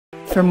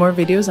For more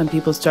videos on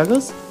people's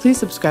struggles, please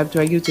subscribe to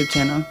our YouTube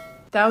channel.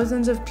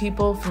 Thousands of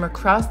people from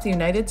across the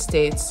United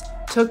States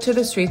took to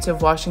the streets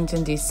of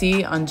Washington,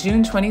 D.C. on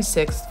June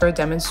 26th for a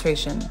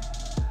demonstration.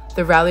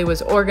 The rally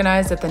was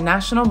organized at the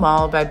National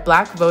Mall by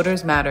Black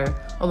Voters Matter,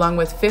 along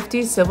with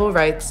 50 civil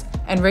rights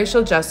and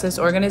racial justice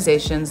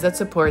organizations that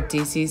support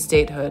D.C.'s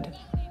statehood.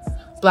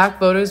 Black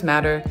Voters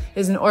Matter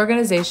is an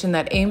organization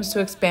that aims to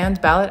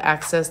expand ballot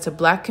access to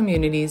Black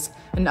communities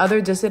and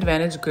other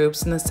disadvantaged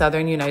groups in the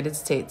southern United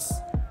States.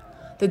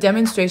 The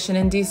demonstration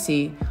in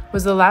D.C.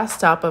 was the last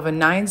stop of a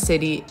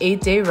 9-city,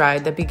 8-day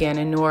ride that began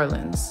in New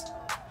Orleans.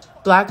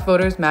 Black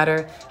Voters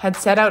Matter had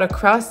set out a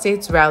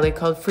cross-states rally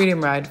called Freedom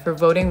Ride for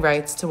voting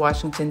rights to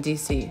Washington,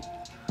 D.C.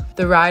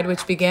 The ride,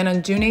 which began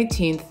on June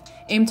 18th,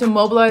 aimed to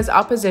mobilize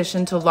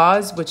opposition to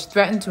laws which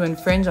threatened to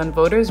infringe on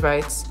voters'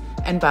 rights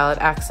and ballot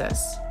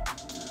access.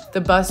 The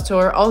bus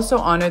tour also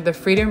honored the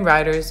Freedom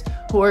Riders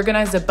who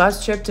organized a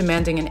bus trip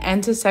demanding an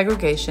end to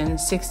segregation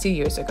 60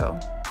 years ago.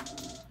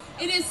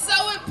 It is so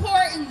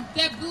important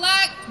that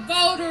Black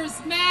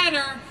Voters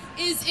Matter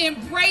is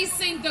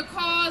embracing the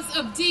cause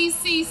of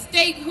D.C.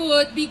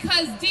 statehood,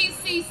 because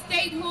D.C.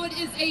 statehood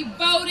is a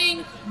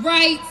voting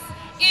rights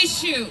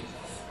issue.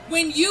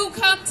 When you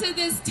come to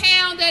this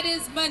town that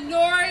is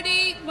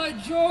minority,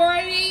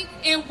 majority,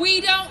 and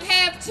we don't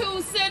have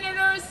 2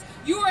 senators,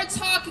 you are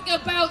talking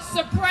about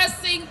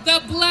suppressing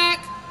the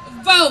Black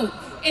vote,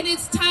 and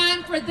it's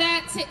time for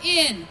that to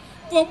end.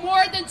 For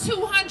more than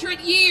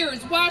 200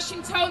 years,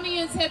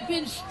 Washingtonians have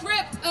been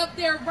stripped of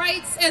their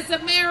rights as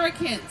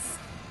Americans.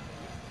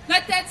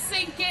 Let that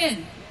sink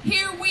in.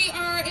 Here we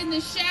are in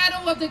the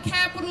shadow of the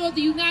Capitol of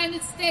the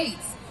United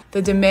States.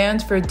 The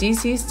demand for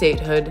D.C.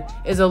 statehood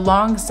is a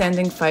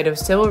long-standing fight of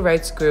civil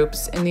rights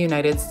groups in the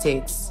United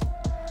States.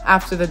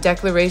 After the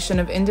Declaration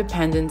of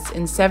Independence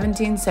in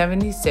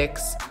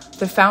 1776,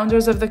 the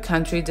founders of the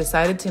country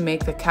decided to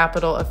make the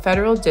capital a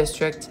federal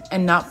district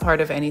and not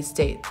part of any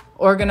state.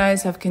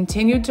 Organizers have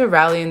continued to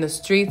rally in the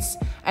streets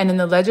and in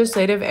the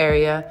legislative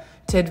area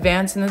to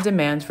advance in the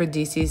demand for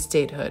D.C.'s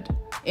statehood.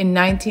 In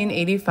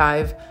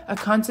 1985, a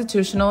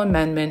constitutional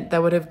amendment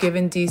that would have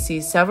given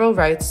D.C. several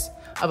rights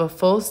of a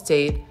full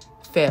state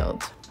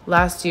failed.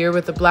 Last year,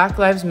 with the Black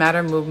Lives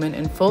Matter movement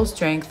in full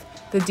strength,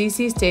 the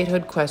D.C.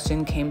 statehood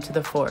question came to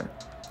the fore.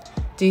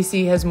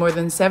 D.C. has more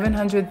than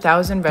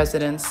 700,000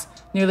 residents,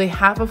 nearly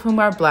half of whom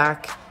are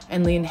Black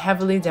and lean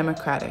heavily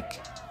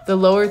Democratic. The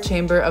lower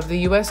chamber of the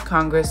U.S.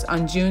 Congress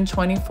on June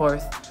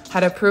 24th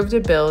had approved a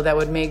bill that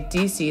would make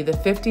D.C. the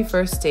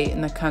 51st state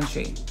in the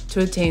country.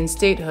 To attain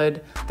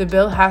statehood, the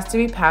bill has to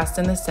be passed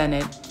in the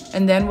Senate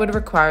and then would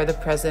require the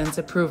president's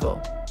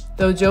approval.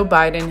 Though Joe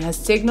Biden has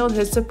signaled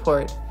his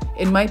support,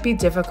 it might be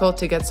difficult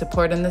to get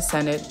support in the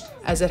Senate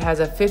as it has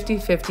a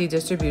 50-50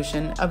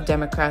 distribution of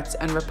Democrats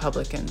and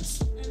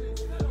Republicans.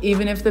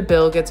 Even if the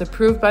bill gets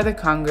approved by the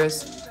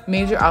Congress,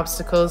 major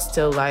obstacles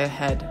still lie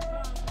ahead.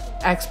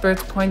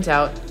 Experts point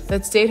out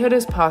that statehood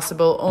is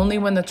possible only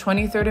when the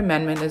 23rd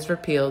Amendment is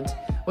repealed,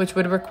 which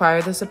would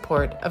require the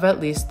support of at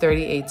least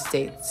 38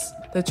 states.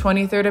 The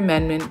 23rd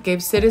Amendment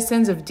gave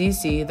citizens of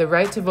D.C. the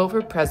right to vote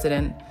for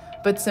president,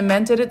 but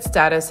cemented its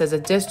status as a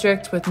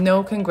district with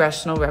no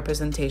congressional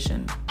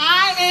representation.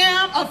 I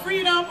am a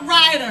freedom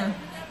rider.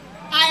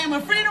 I am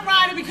a freedom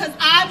rider because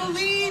I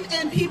believe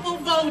in people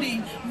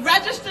voting.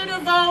 Register to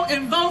vote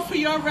and vote for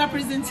your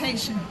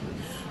representation.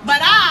 But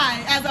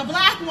I, as a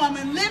Black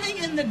woman living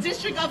in the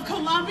District of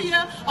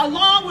Columbia,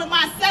 along with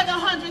my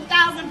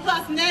 700,000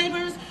 plus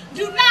neighbors,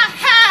 do not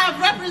have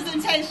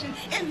representation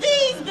in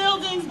these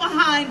buildings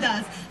behind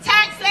us.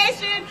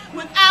 Taxation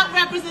without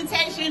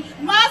representation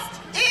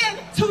must end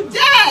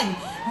today.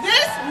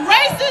 This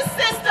racist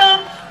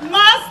system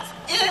must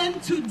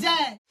end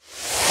today.